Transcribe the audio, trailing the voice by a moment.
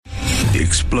the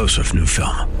explosive new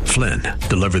film, Flynn,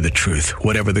 Deliver the Truth,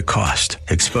 Whatever the Cost,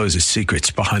 exposes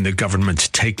secrets behind the government's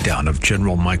takedown of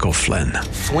General Michael Flynn.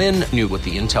 Flynn knew what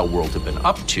the intel world had been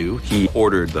up to. He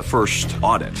ordered the first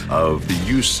audit of the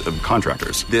use of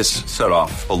contractors. This set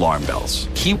off alarm bells.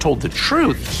 He told the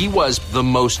truth. He was the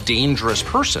most dangerous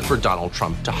person for Donald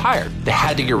Trump to hire. They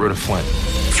had to get rid of Flynn.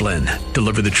 Flynn,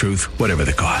 Deliver the Truth, Whatever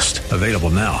the Cost. Available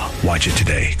now. Watch it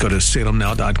today. Go to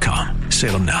salemnow.com.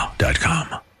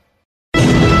 salemnow.com.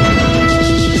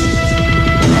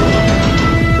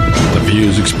 The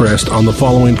views expressed on the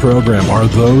following program are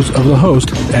those of the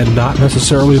host and not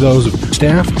necessarily those of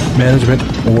staff, management,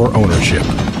 or ownership.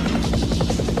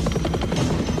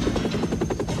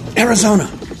 Arizona,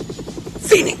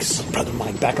 Phoenix, Brother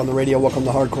Mike back on the radio. Welcome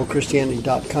to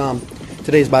HardcoreChristianity.com.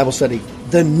 Today's Bible study,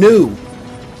 the new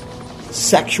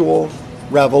sexual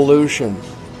revolution.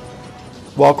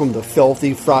 Welcome to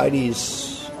Filthy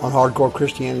Fridays on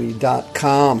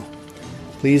HardcoreChristianity.com.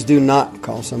 Please do not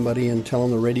call somebody and tell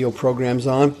them the radio program's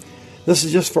on. This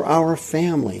is just for our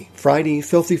family.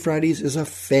 Filthy Fridays is a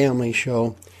family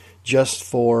show just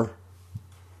for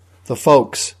the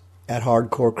folks at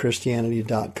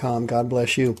HardcoreChristianity.com. God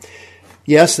bless you.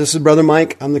 Yes, this is Brother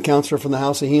Mike. I'm the counselor from the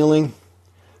House of Healing.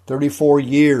 34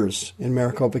 years in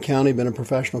Maricopa County, been a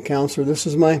professional counselor. This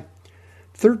is my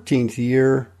 13th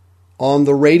year on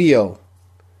the radio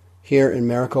here in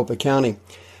Maricopa County.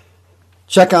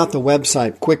 Check out the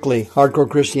website quickly,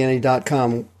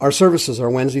 hardcorechristianity.com. Our services are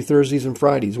Wednesday, Thursdays, and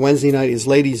Fridays. Wednesday night is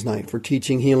Ladies' Night for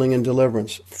teaching, healing, and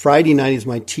deliverance. Friday night is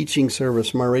my teaching service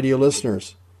for my radio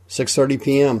listeners, 6:30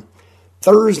 p.m.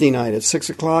 Thursday night at 6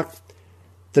 o'clock,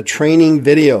 the training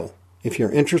video. If you're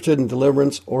interested in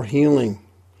deliverance or healing,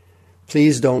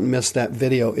 please don't miss that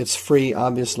video. It's free,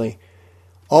 obviously.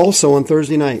 Also on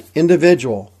Thursday night,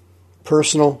 individual,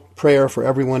 personal prayer for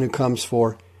everyone who comes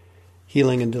for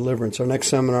healing and deliverance. Our next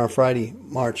seminar, Friday,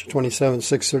 March 27th,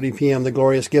 6:30 p.m., The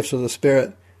Glorious Gifts of the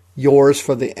Spirit, yours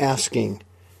for the asking.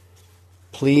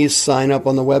 Please sign up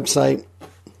on the website.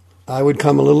 I would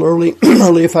come a little early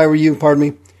if I were you, pardon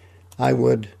me. I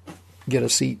would get a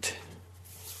seat.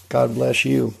 God bless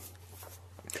you.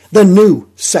 The new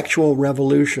sexual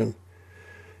revolution.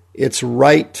 It's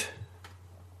right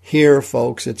here,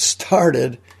 folks. It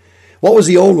started. What was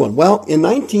the old one? Well, in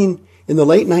the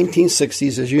late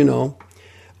 1960s, as you know,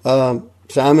 so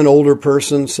I'm an older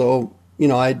person, so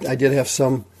I did have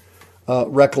some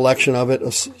recollection of it,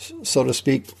 so to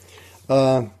speak.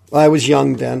 I was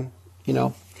young then,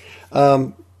 It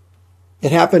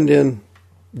happened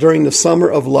during the Summer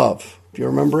of Love. Do you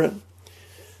remember it?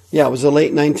 Yeah, it was the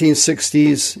late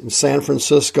 1960s in San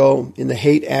Francisco in the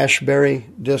Haight-Ashbury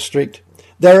district.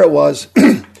 There it was,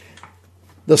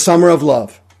 the Summer of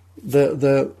Love,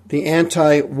 the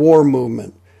anti-war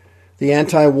movement, the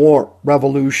anti-war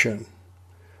revolution,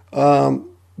 the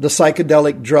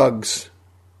psychedelic drugs,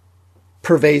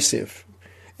 pervasive,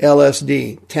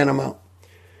 LSD, tantamount.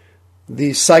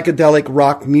 The psychedelic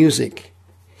rock music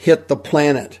hit the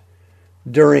planet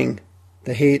during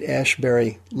the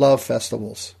Haight-Ashbury love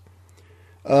festivals.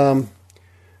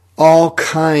 All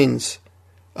kinds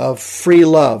of free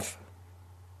love,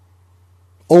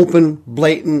 open,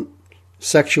 blatant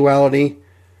sexuality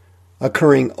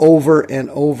occurring over and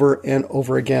over and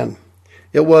over again.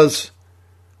 It was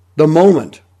the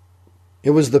moment,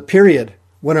 it was the period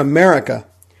when America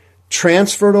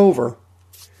transferred over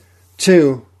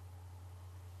to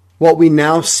what we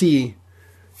now see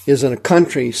is in a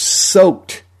country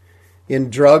soaked in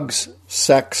drugs,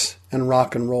 sex, and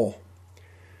rock and roll.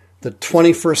 The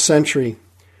 21st century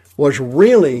was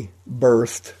really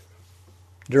birthed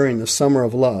during the Summer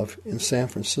of Love in San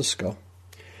Francisco.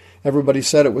 Everybody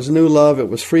said it was new love, it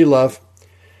was free love.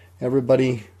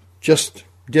 Everybody just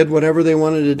did whatever they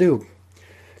wanted to do.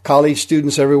 College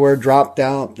students everywhere dropped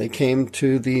out. They came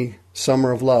to the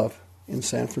Summer of Love in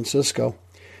San Francisco.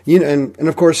 And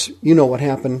of course, you know what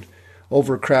happened.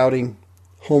 Overcrowding,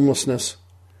 homelessness,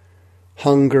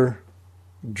 hunger,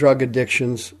 drug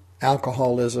addictions,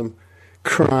 alcoholism,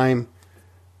 crime,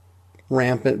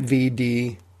 rampant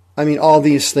VD. All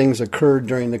these things occurred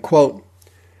during the, quote,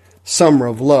 Summer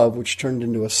of Love, which turned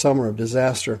into a summer of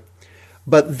disaster.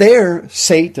 But there,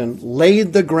 Satan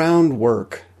laid the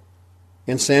groundwork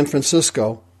in San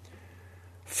Francisco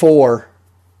for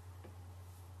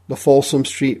the Folsom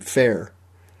Street Fair,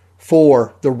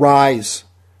 for the rise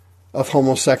of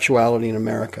homosexuality in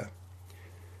America.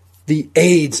 The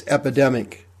AIDS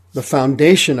epidemic, the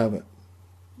foundation of it,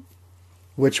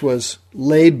 which was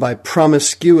laid by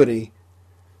promiscuity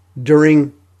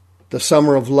during the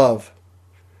Summer of Love,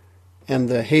 and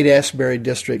the Haight-Ashbury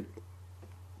district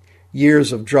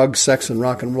years of drugs, sex, and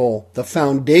rock and roll. The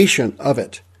foundation of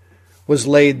it was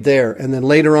laid there. And then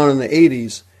later on in the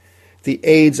 80s, the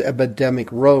AIDS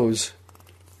epidemic rose.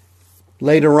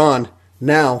 Later on,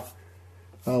 now,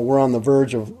 we're on the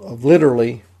verge of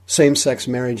literally same-sex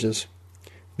marriages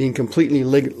being completely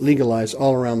legalized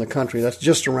all around the country. That's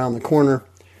just around the corner.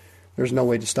 There's no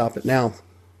way to stop it now.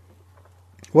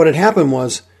 What had happened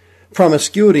was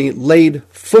promiscuity laid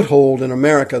foothold in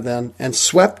America then and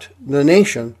swept the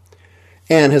nation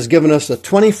and has given us the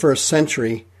 21st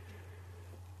century,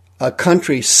 a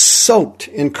country soaked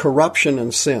in corruption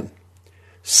and sin.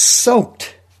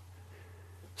 Soaked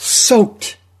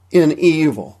in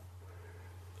evil.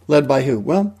 Led by who?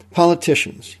 Well,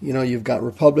 politicians. You know, you've got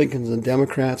Republicans and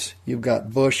Democrats. You've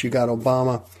got Bush. You've got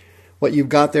Obama. What you've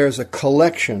got there is a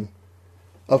collection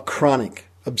of chronic,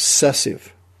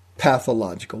 obsessive,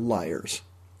 pathological liars.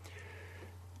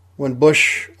 When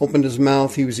Bush opened his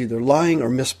mouth, he was either lying or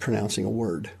mispronouncing a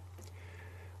word.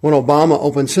 When Obama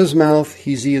opens his mouth,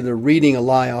 he's either reading a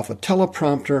lie off a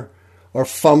teleprompter or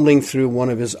fumbling through one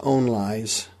of his own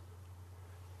lies.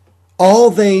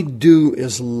 All they do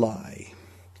is lie.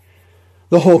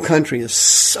 The whole country is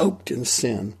soaked in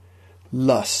sin,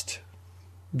 lust,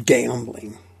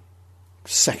 gambling,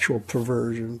 sexual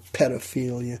perversion,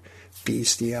 pedophilia,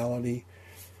 bestiality,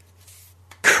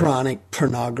 chronic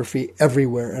pornography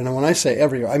everywhere. And when I say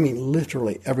everywhere, I mean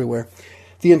literally everywhere.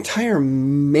 The entire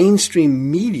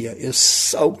mainstream media is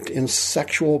soaked in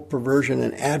sexual perversion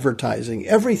and advertising.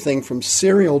 Everything from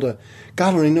cereal to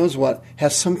God only knows what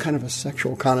has some kind of a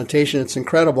sexual connotation. It's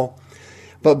incredible.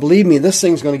 But believe me, this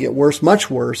thing's going to get worse,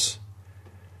 much worse,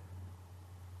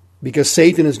 because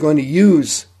Satan is going to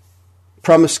use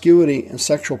promiscuity and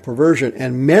sexual perversion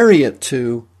and marry it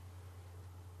to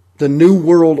the New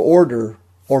World Order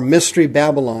or Mystery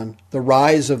Babylon, the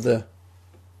rise of the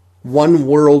one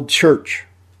world church.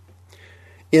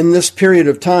 In this period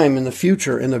of time, in the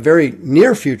future, in the very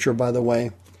near future, by the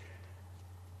way,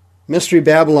 Mystery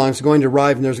Babylon is going to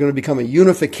arrive and there's going to become a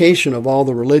unification of all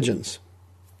the religions,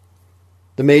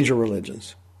 the major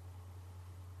religions.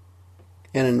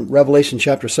 And in Revelation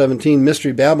chapter 17,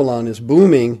 Mystery Babylon is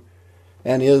booming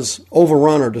and is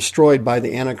overrun or destroyed by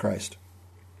the Antichrist.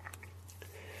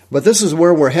 But this is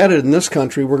where we're headed in this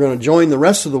country. We're going to join the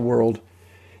rest of the world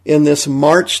in this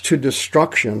march to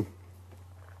destruction.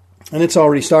 And it's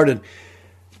already started.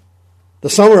 The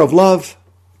summer of love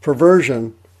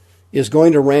perversion is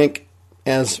going to rank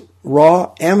as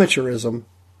raw amateurism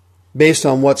based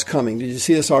on what's coming. Did you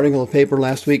see this article in the paper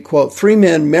last week? Quote, 3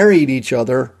 men married each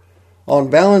other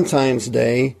on Valentine's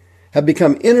Day have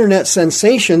become internet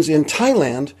sensations in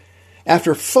Thailand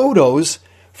after photos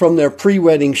from their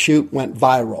pre-wedding shoot went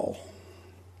viral.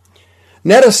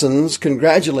 Netizens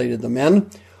congratulated the men,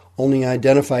 only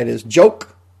identified as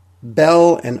Joke,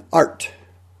 Bell, and Art,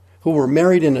 who were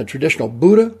married in a traditional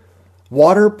Buddha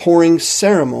water-pouring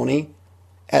ceremony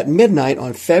at midnight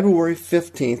on February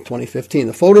 15th, 2015.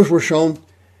 The photos were shown,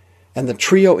 and the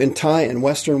trio in Thai and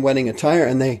Western wedding attire,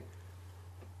 and they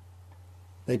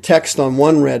text on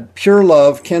one read, "Pure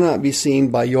love cannot be seen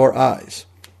by your eyes.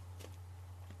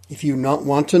 If you not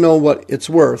want to know what it's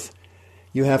worth,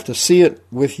 you have to see it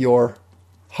with your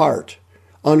heart."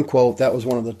 Unquote. That was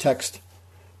one of the text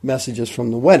messages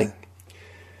from the wedding.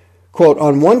 Quote,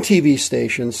 on one TV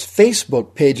station's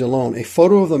Facebook page alone, a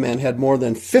photo of the men had more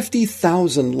than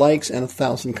 50,000 likes and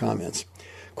 1,000 comments.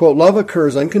 Quote, love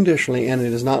occurs unconditionally and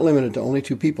it is not limited to only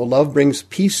two people. Love brings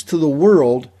peace to the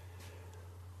world.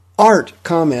 Art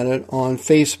commented on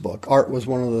Facebook. Art was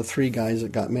one of the 3 guys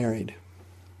that got married.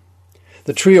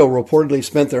 The trio reportedly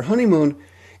spent their honeymoon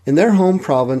in their home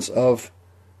province of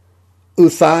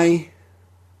Uthai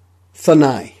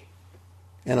Thanai.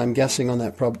 And I'm guessing on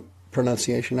that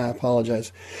pronunciation. I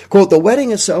apologize. Quote, the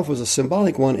wedding itself was a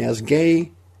symbolic one as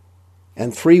gay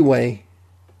and 3-way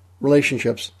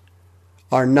relationships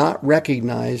are not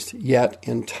recognized yet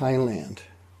in Thailand.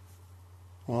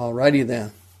 Alrighty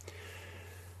then.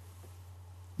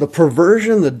 The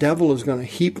perversion the devil is going to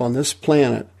heap on this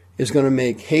planet is going to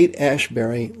make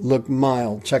Haight-Ashbury look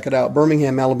mild. Check it out.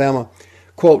 Birmingham, Alabama.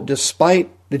 Quote,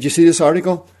 did you see this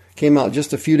article? Came out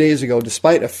just a few days ago.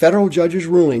 Despite a federal judge's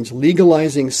rulings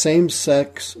legalizing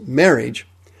same-sex marriage,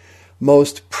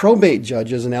 most probate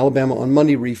judges in Alabama on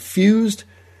Monday refused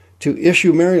to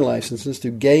issue marriage licenses to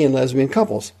gay and lesbian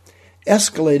couples,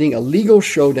 escalating a legal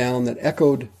showdown that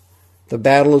echoed the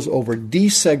battles over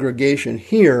desegregation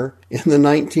here in the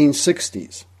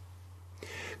 1960s.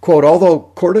 Quote, although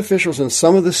court officials in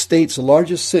some of the state's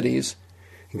largest cities,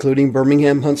 including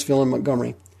Birmingham, Huntsville, and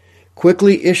Montgomery,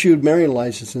 quickly issued marriage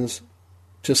licenses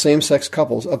to same-sex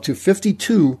couples, up to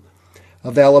 52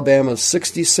 of Alabama's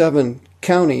 67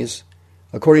 counties,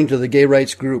 according to the gay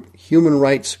rights group Human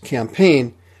Rights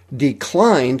Campaign,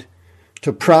 declined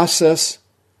to process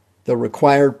the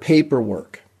required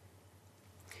paperwork.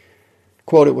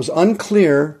 Quote, it was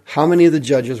unclear how many of the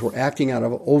judges were acting out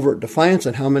of overt defiance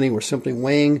and how many were simply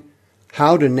weighing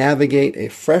how to navigate a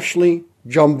freshly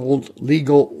jumbled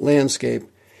legal landscape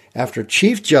after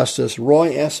Chief Justice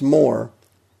Roy S. Moore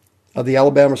of the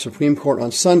Alabama Supreme Court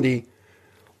on Sunday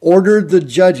ordered the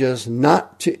judges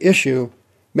not to issue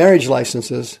marriage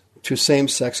licenses to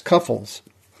same-sex couples.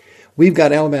 We've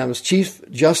got Alabama's Chief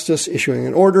Justice issuing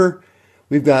an order.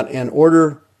 We've got an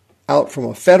order out from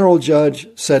a federal judge,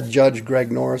 said Judge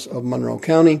Greg Norris of Monroe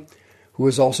County, who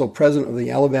is also president of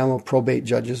the Alabama Probate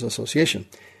Judges Association.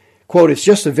 Quote, it's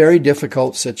just a very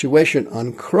difficult situation,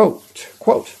 unquote.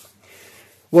 Quote,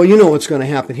 well, you know what's going to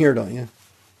happen here, don't you?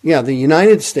 Yeah, the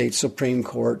United States Supreme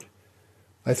Court,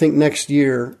 I think next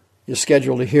year, is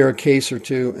scheduled to hear a case or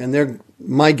two, and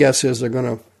my guess is they're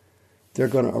going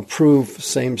to approve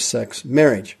same-sex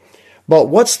marriage. But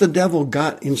what's the devil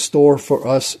got in store for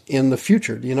us in the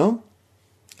future, do you know?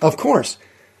 Of course,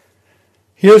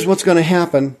 here's what's going to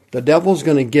happen. The devil's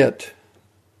going to get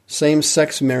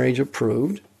same-sex marriage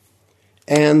approved,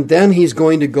 and then he's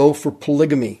going to go for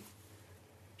polygamy.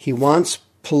 He wants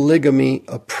polygamy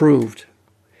approved.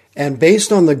 And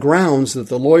based on the grounds that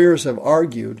the lawyers have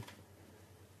argued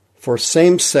for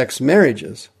same-sex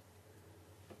marriages,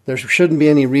 there shouldn't be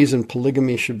any reason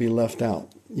polygamy should be left out.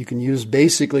 You can use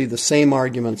basically the same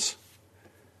arguments,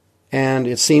 and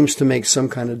it seems to make some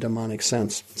kind of demonic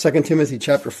sense. 2 Timothy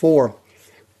chapter 4,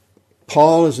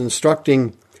 Paul is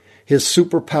instructing his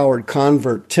superpowered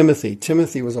convert, Timothy.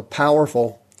 Timothy was a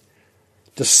powerful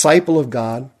disciple of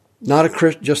God, not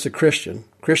just a Christian.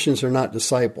 Christians are not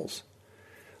disciples.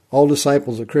 All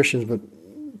disciples are Christians, but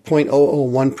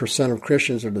 0.001% of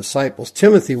Christians are disciples.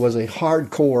 Timothy was a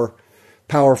hardcore,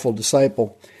 powerful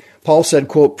disciple. Paul said,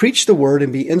 quote, preach the word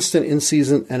and be instant in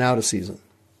season and out of season.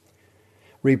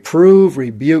 Reprove,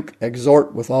 rebuke,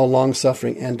 exhort with all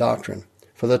longsuffering and doctrine.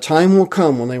 For the time will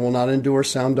come when they will not endure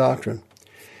sound doctrine.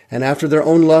 And after their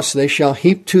own lusts they shall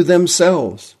heap to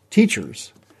themselves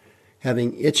teachers,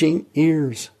 having itching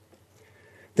ears.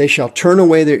 They shall turn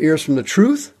away their ears from the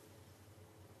truth.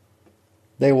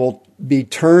 They will be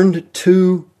turned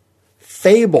to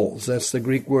fables. That's the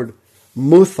Greek word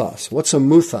muthos. What's a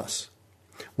muthos?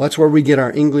 Well, that's where we get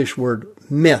our English word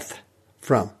myth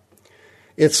from.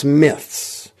 It's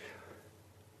myths.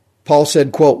 Paul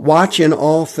said, quote, watch in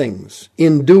all things,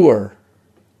 endure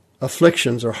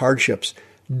afflictions or hardships,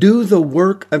 do the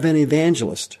work of an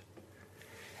evangelist,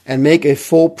 and make a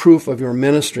full proof of your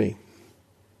ministry.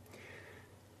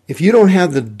 If you don't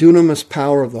have the dunamis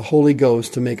power of the Holy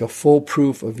Ghost to make a full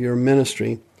proof of your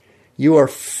ministry, you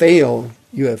have failed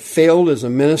as a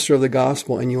minister of the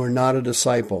gospel, and you are not a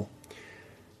disciple.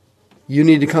 You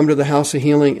need to come to the House of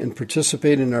Healing and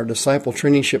participate in our disciple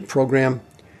traineeship program.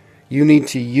 You need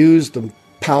to use the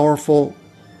powerful,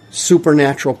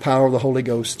 supernatural power of the Holy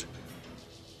Ghost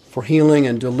for healing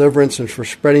and deliverance and for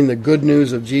spreading the good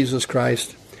news of Jesus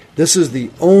Christ. This is the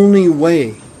only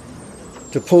way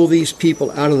to pull these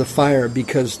people out of the fire,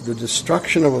 because the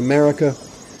destruction of America,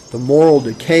 the moral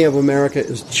decay of America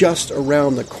is just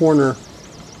around the corner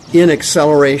in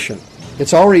acceleration.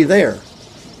 It's already there.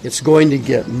 It's going to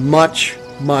get much,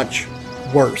 much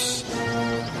worse.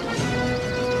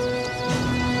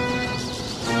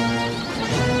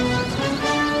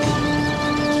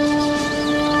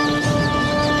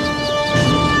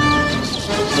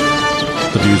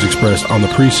 The views expressed on the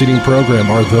preceding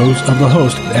program are those of the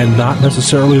host and not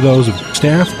necessarily those of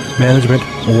staff, management,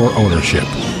 or ownership.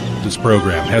 This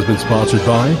program has been sponsored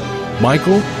by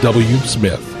Michael W.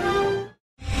 Smith.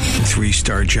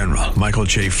 3-star General Michael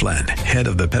J. Flynn, head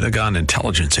of the Pentagon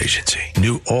Intelligence Agency,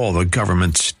 knew all the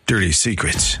government's dirty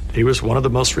secrets. He was one of the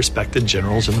most respected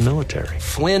generals in the military.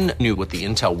 Flynn knew what the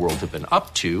intel world had been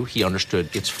up to. He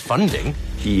understood its funding.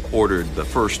 He ordered the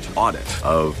first audit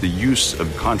of the use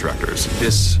of contractors.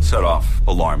 This set off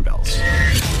alarm bells.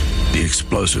 The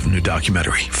explosive new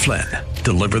documentary, Flynn,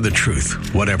 Deliver the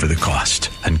Truth, Whatever the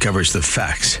Cost, uncovers the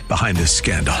facts behind this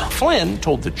scandal. Flynn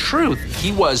told the truth.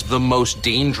 He was the most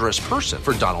dangerous person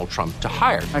for Donald Trump to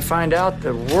hire. I find out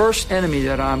the worst enemy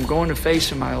that I'm going to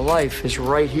face in my life is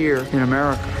right here in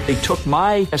America. They took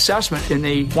my assessment and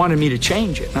they wanted me to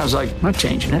change it. And I was like, I'm not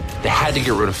changing it. They had to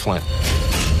get rid of Flynn.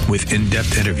 With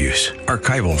in-depth interviews,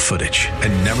 archival footage,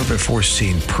 and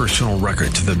never-before-seen personal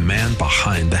records of the man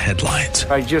behind the headlines.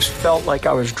 I just felt like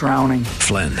I was drowning.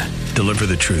 Flynn, Deliver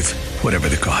the Truth, Whatever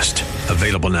the Cost.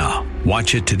 Available now.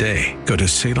 Watch it today. Go to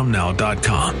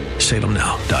salemnow.com.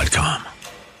 salemnow.com.